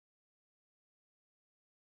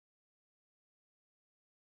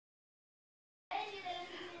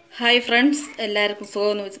Hi friends, എല്ലാവർക്കും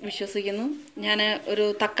സുഖമെന്ന് വിശ്വസിക്കുന്നു. ഞാൻ ഒരു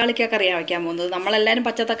തക്കാളിക്ക കറിയാണ് വയ്ക്കാൻ പോകുന്നത്. നമ്മളെല്ലാവരും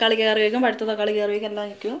പച്ച തക്കാളിക്ക കറി വയ്ക്കും, പഴുത്ത തക്കാളി കറി വയ്ക്കും, എല്ലാം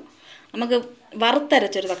വയ്ക്കും. നമുക്ക്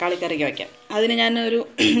വറുത്തരച്ചൊരു തക്കാളി കറിക്ക് വയ്ക്കാം. അതിന് ഞാനൊരു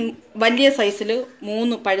വലിയ സൈസിൽ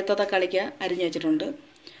 3 പഴുത്ത തക്കാളിക്ക അരിഞ്ഞു വെച്ചിട്ടുണ്ട്.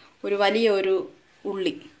 ഒരു വലിയ ഒരു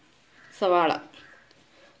ഉള്ളി, സവാള,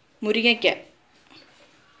 മുരിങ്ങയ്ക്ക,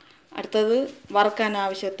 അടുത്തത് വറുക്കാൻ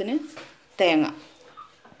ആവശ്യത്തിന് തേങ്ങ.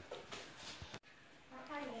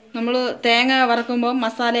 നമ്മൾ തേങ്ങ വറുക്കുമ്പോൾ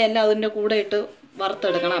മസാലയെല്ലാം അതിൻ്റെ കൂടെ ഇട്ട്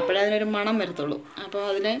വറുത്തെടുക്കണം, അപ്പോഴേ അതിനൊരു മണം വരത്തുള്ളൂ. അപ്പോൾ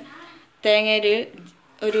അതിന് തേങ്ങയിൽ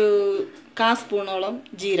ഒരു 1/4 സ്പൂണോളം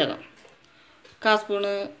ജീരകം, 1/4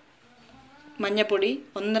 സ്പൂണ് മഞ്ഞൾപ്പൊടി,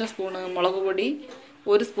 1.5 സ്പൂണ് മുളക് പൊടി,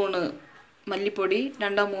 1 സ്പൂണ് മല്ലിപ്പൊടി,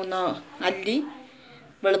 2-3 അല്ലി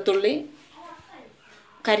വെളുത്തുള്ളി,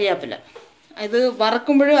 കരിവേപ്പില. ഇത്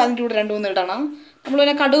വറക്കുമ്പോഴും അതിൻ്റെ കൂടെ 2-3 ഇടണം. നമ്മൾ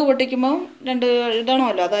പിന്നെ കടുക് പൊട്ടിക്കുമ്പോൾ 2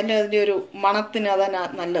 ഇടണമല്ലോ, അതല്ലേ അതിൻ്റെ ഒരു മണത്തിന് അതാണ്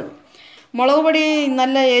നല്ലത്. മുളക് പൊടി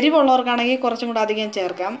നല്ല എരിവുള്ളവർക്കാണെങ്കിൽ കുറച്ചും കൂടെ അധികം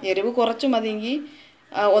ചേർക്കാം. എരിവ് കുറച്ച് മതിയെങ്കിൽ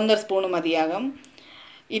 1.5 സ്പൂണ് മതിയാകും.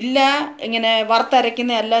 ഇല്ല, ഇങ്ങനെ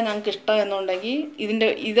വറുത്തരയ്ക്കുന്നതല്ല ഞങ്ങൾക്ക് ഇഷ്ടം എന്നുണ്ടെങ്കിൽ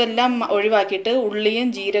ഇതെല്ലാം ഒഴിവാക്കിയിട്ട്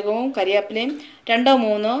ഉള്ളിയും ജീരകവും കരിവേപ്പിലയും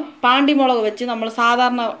 2-3 പാണ്ടിമുളക് വെച്ച് നമ്മൾ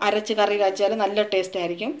സാധാരണ അരച്ച് കറി കാച്ചാൽ നല്ല ടേസ്റ്റ്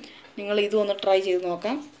ആയിരിക്കും. നിങ്ങൾ ഇതും ഒന്ന് ട്രൈ ചെയ്ത്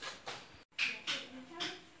നോക്കാം.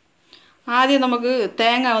 ആദ്യം നമുക്ക്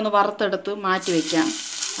തേങ്ങ ഒന്ന് വറുത്തെടുത്ത് മാറ്റി വയ്ക്കാം.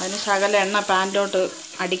 അതിന് ശകല എണ്ണ പാനിലോട്ട്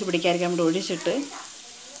അടിക്ക് പിടിക്കാതിരിക്കാൻ വേണ്ടി ഒഴിച്ചിട്ട്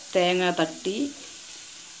തേങ്ങ തട്ടി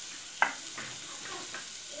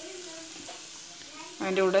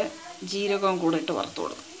അതിൻ്റെ കൂടെ ജീരകവും കൂടെ ഇട്ട് വറുത്ത്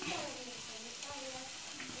കൊടുക്കും.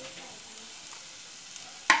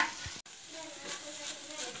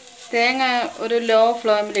 തേങ്ങ ഒരു ലോ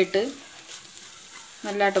ഫ്ലെയിമിലിട്ട്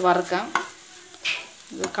നല്ലതായിട്ട് വറുക്കാം.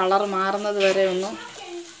 ഇത് കളർ മാറുന്നത് വരെ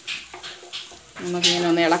നമുക്കിങ്ങനെ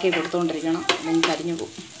ഒന്ന് ഇളക്കി കൊടുത്തുകൊണ്ടിരിക്കണം, അല്ലെങ്കിൽ കരിഞ്ഞു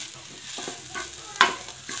പോകും.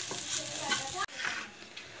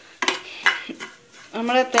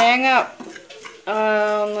 നമ്മുടെ തേങ്ങ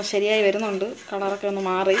ഒന്ന് ശരിയായി വരുന്നുണ്ട്, കളറൊക്കെ ഒന്ന്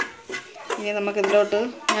മാറി. ഇനി നമുക്കിതിലോട്ട്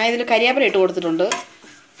ഇതിൽ കരിവേപ്പില ഇട്ട് കൊടുത്തിട്ടുണ്ട്.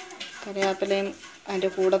 കരിവേപ്പിലയും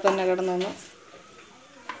അതിൻ്റെ കൂടെ തന്നെ കിടന്നൊന്ന്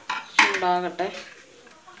ചൂടാകട്ടെ.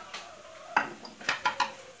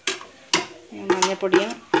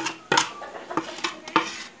 മഞ്ഞൾപ്പൊടിയും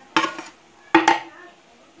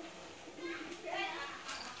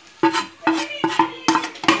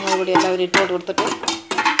മുളകുപൊടി എല്ലാവരും ഇട്ടോട്ട് കൊടുത്തിട്ട്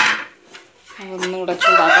ഒന്നുകൂടെ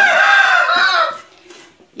ചൂടാക്കാം.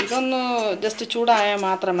 ഇതൊന്ന് ജസ്റ്റ് ചൂടായാൽ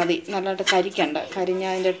മാത്രം മതി, നല്ലതായിട്ട് കരിക്കണ്ട.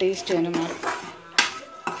 കരിഞ്ഞാൽ അതിൻ്റെ ടേസ്റ്റ് തന്നെ മാറും.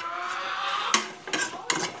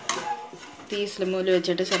 തീ സ്ലിമ്മിൽ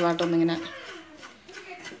വെച്ചിട്ട് ചെറുതായിട്ടൊന്നിങ്ങനെ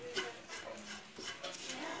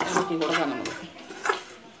ഇളക്കി കൊടുക്കാം. നമുക്ക്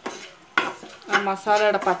ആ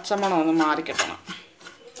മസാലയുടെ പച്ചമണം ഒന്ന് മാറിക്കിട്ടണം.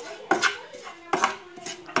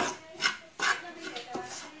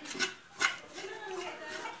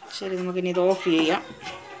 ശരി, നമുക്കിനി ഇത് ഓഫ് ചെയ്യാം.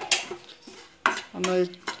 ഒന്ന്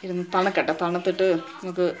ഇരുന്ന് തണുക്കട്ടെ. തണുത്തിട്ട്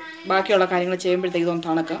നമുക്ക് ബാക്കിയുള്ള കാര്യങ്ങൾ ചെയ്യുമ്പോഴത്തേക്ക് ഇതൊന്ന്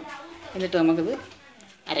തണുക്കാം. എന്നിട്ട് നമുക്കിത്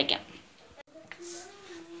അരയ്ക്കാം.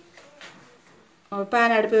 പാൻ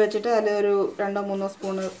അടുപ്പിൽ വെച്ചിട്ട് അതിലൊരു 2-3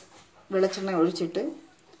 സ്പൂണ് വെളിച്ചെണ്ണ ഒഴിച്ചിട്ട്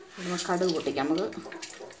കടുക് പൊട്ടിക്കാം. നമുക്ക്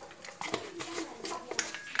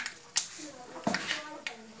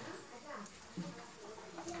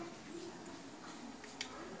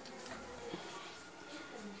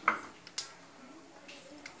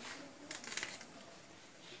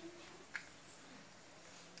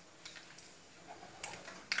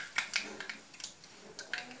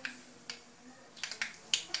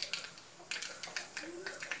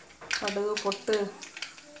കടുക് പൊട്ട്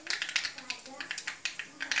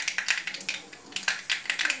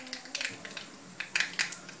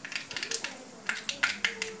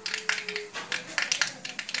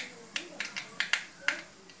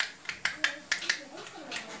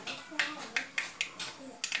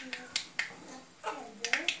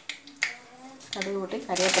കടുക് പൊട്ടി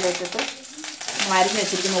കറിവേപ്പില ഇട്ടിട്ട് അരിഞ്ഞ്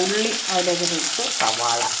വെച്ചിരിക്കുന്ന ഉള്ളി അതിലേക്ക് ഇട്ട്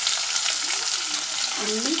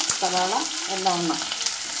ഉള്ളി സവാള എല്ലാം ഒന്ന്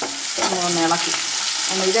ഇളക്കി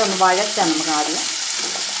ഇതൊന്ന് വഴറ്റാൻ നമുക്ക് ആദ്യം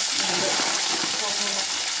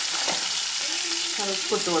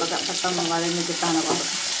ഉപ്പിട്ട് കൊടുക്കാം. പെട്ടെന്ന് വഴഞ്ഞ് കിട്ടാനുള്ളത്.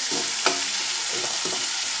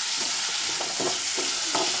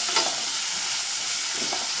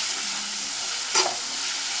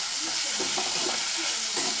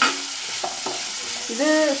 ഇത്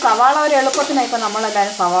സവാള ഒരു എളുപ്പത്തിനാണ് ഇപ്പം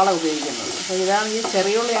നമ്മളെല്ലാവരും സവാള ഉപയോഗിക്കുന്നത്. അപ്പോൾ ഇതാണെങ്കിൽ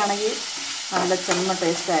ചെറിയുള്ളിയാണെങ്കിൽ നല്ല ചെമ്മ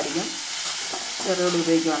ടേസ്റ്റായിരിക്കും. ചെറിയുള്ളി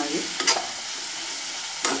ഉപയോഗിക്കുകയാണെങ്കിൽ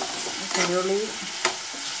ചെറിയുള്ളി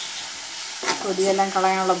കൊതിയെല്ലാം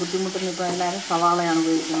കളയാനുള്ള ബുദ്ധിമുട്ടിന് ഇപ്പോൾ എല്ലാവരും സവാളയാണ്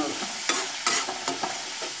ഉപയോഗിക്കുന്നത്.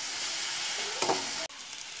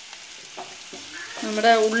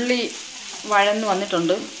 നമ്മുടെ ഉള്ളി വഴന്ന്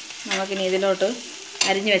വന്നിട്ടുണ്ട്. നമുക്കിനി ഇതിലോട്ട്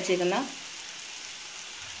അരിഞ്ഞു വെച്ചിരിക്കുന്ന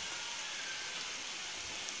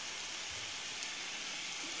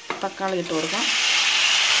തക്കാളി ഇട്ട് കൊടുക്കാം.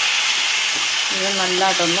 ഇത്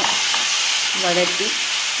നല്ലതായിട്ടൊന്ന് വഴറ്റി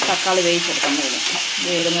തക്കാളി വേവിച്ചെടുക്കാം.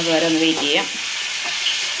 വേകുന്നത് വരെ ഒന്ന് വെയിറ്റ് ചെയ്യാം.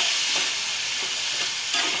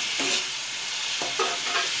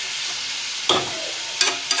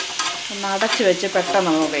 ഒന്ന് അടച്ച് വെച്ച് പെട്ടെന്ന്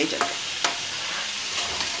നമുക്ക് വേവിച്ചെടുക്കാം.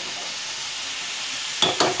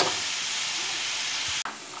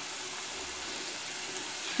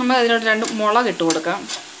 നമ്മൾ അതിലോട്ട് 2 മുളക് ഇട്ട് കൊടുക്കാം.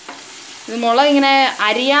 ഇത് മുളക് ഇങ്ങനെ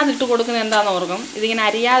അരിയാതിട്ട് കൊടുക്കുന്നത് എന്താണെന്ന് ഓർക്കും. ഇതിങ്ങനെ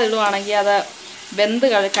അരിയാതിടുവാണെങ്കിൽ അത് വെന്ത്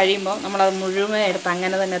കഴിയുമ്പോൾ നമ്മളത് മുഴുവൻ എടുത്ത്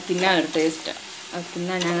അങ്ങനെ തന്നെ തിന്നാനൊരു ടേസ്റ്റ്. അത്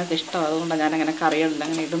തിന്നാൻ ഞങ്ങൾക്ക് ഇഷ്ടമാണ്. അതുകൊണ്ടാണ് ഞാനങ്ങനെ കറികളിൽ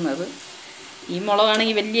അങ്ങനെ ഇടുന്നത്. ഈ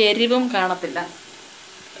മുളകാണെങ്കിൽ വലിയ എരിവും കാണത്തില്ല.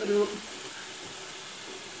 ഒരു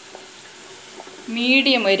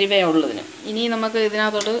മീഡിയം എരിവേ ഉള്ളതിന്. ഇനി നമുക്ക്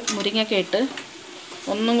ഇതിനകത്തോട്ട് മുരിങ്ങയ്ക്ക ഇട്ട്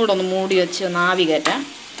ഒന്നും കൂടെ ഒന്ന് മൂടി വെച്ച് ഒന്ന് ആവി കയറ്റാം.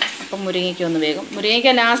 അപ്പം മുരിങ്ങയ്ക്ക ഒന്ന് വേഗം.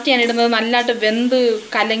 മുരിങ്ങയ്ക്ക ലാസ്റ്റ് ഞാൻ ഇടുന്നത് നല്ലതായിട്ട് വെന്ത്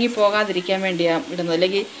കലങ്ങി പോകാതിരിക്കാൻ വേണ്ടിയാണ് ഇടുന്നത്.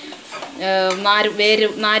 അല്ലെങ്കിൽ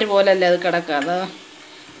നാര് പോലല്ലേ അത് കിടക്കുക. അത്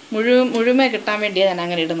മുഴുവൻ കിട്ടാൻ വേണ്ടിയാണ് ഞാൻ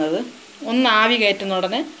അങ്ങനെ ഇടുന്നത്. ഒന്ന് ആവി കയറ്റുന്ന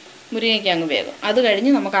ഉടനെ മുരിങ്ങയ്ക്ക അങ്ങ് വേഗം. അത്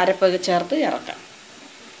കഴിഞ്ഞ് നമുക്ക് അരപ്പൊക്കെ ചേർത്ത് ഇറക്കാം.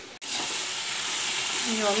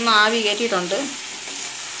 ഇനി ഒന്ന് ആവി കയറ്റിയിട്ടുണ്ട്.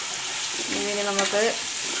 ഇനി നമുക്ക്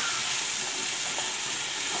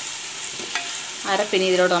അരപ്പിനി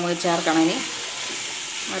ഇതിലോട്ട് നമുക്ക് ചേർക്കണം. ഇനി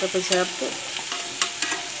അരപ്പ് ചേർത്ത്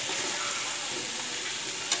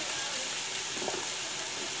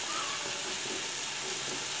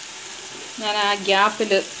ഞാൻ ആ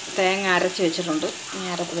ഗ്യാപ്പിൽ തേങ്ങ അരച്ച് വെച്ചിട്ടുണ്ട്. ഇനി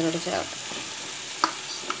അരപ്പിലോട്ട് ചേർത്ത്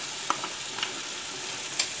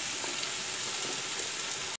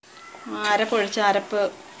അരപ്പൊഴിച്ച അരപ്പ്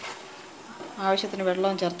ആവശ്യത്തിന്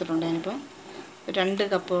വെള്ളവും ചേർത്തിട്ടുണ്ട്. ഞാനിപ്പോൾ 2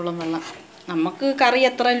 കപ്പോളം വെള്ളം. നമുക്ക് കറി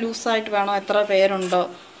എത്ര ലൂസായിട്ട് വേണോ, എത്ര പേരുണ്ടോ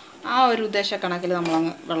ആ ഒരു ഉദ്ദേശക്കണക്കിൽ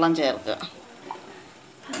നമ്മളങ്ങ് വെള്ളം ചേർക്കുക.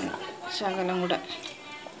 ശകലം കൂടെ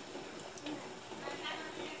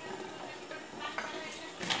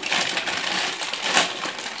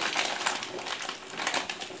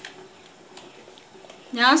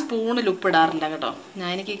ഞാൻ സ്പൂണിൽ ഉപ്പിടാറില്ല കേട്ടോ.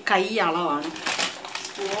 എനിക്ക് കൈ അളവാണ്.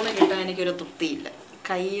 സ്പൂണിലിട്ടാൽ എനിക്കൊരു തൃപ്തിയില്ല.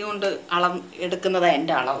 കൈ കൊണ്ട് എടുക്കുന്നതാണ്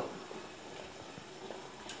എൻ്റെ അളവ്.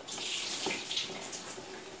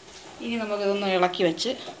 ഇനി നമുക്കിതൊന്ന് ഇളക്കി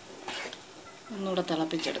വെച്ച് ഒന്നുകൂടെ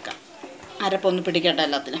തിളപ്പിച്ചെടുക്കാം. അരപ്പൊന്ന് പിടിക്കട്ടെ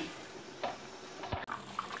എല്ലാത്തിനും.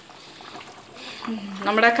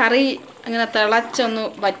 നമ്മുടെ കറി അങ്ങനെ തിളച്ചൊന്ന്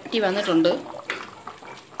വറ്റി വന്നിട്ടുണ്ട്.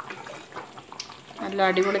 നല്ല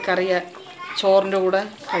അടിപൊളി കറിയാണ് ചോറിൻ്റെ കൂടെ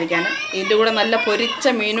കഴിക്കാൻ. ഇതിൻ്റെ കൂടെ നല്ല പൊരിച്ച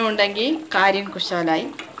മീനും ഉണ്ടെങ്കിൽ കാര്യം കുശാലായി.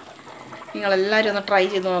 നിങ്ങളെല്ലാവരും ഒന്ന് ട്രൈ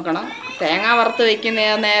ചെയ്ത് നോക്കണം. തേങ്ങ വറുത്ത് വയ്ക്കുന്ന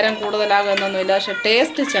നേരം കൂടുതലാകുമെന്നൊന്നുമില്ല. പക്ഷേ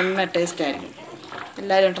ടേസ്റ്റ് ചെമ്മ ടേസ്റ്റ് ആയിരിക്കും.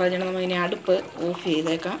 എല്ലാവരും ട്രൈ ചെയ്യണം. നമുക്കിനി അടുപ്പ് ഓഫ്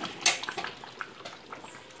ചെയ്തേക്കാം.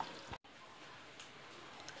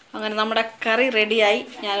 അങ്ങനെ നമ്മുടെ കറി റെഡിയായി.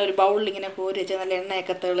 ഞാനൊരു ബൗളിൽ ഇങ്ങനെ കോരി വെച്ച് നല്ല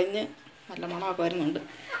എണ്ണയൊക്കെ തെളിഞ്ഞ് നല്ല മണമൊക്കെ വരുന്നുണ്ട്.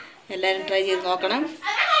 എല്ലാവരും ട്രൈ ചെയ്ത് നോക്കണം.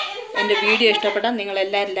 എൻ്റെ വീഡിയോ ഇഷ്ടപ്പെട്ടാൽ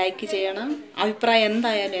നിങ്ങളെല്ലാവരും ലൈക്ക് ചെയ്യണം. അഭിപ്രായം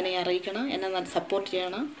എന്തായാലും എന്നെ അറിയിക്കണം. എന്നെ സപ്പോർട്ട്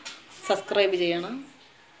ചെയ്യണം. സബ്സ്ക്രൈബ് ചെയ്യണം.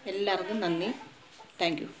 എല്ലാവർക്കും നന്ദി.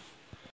 Thank you.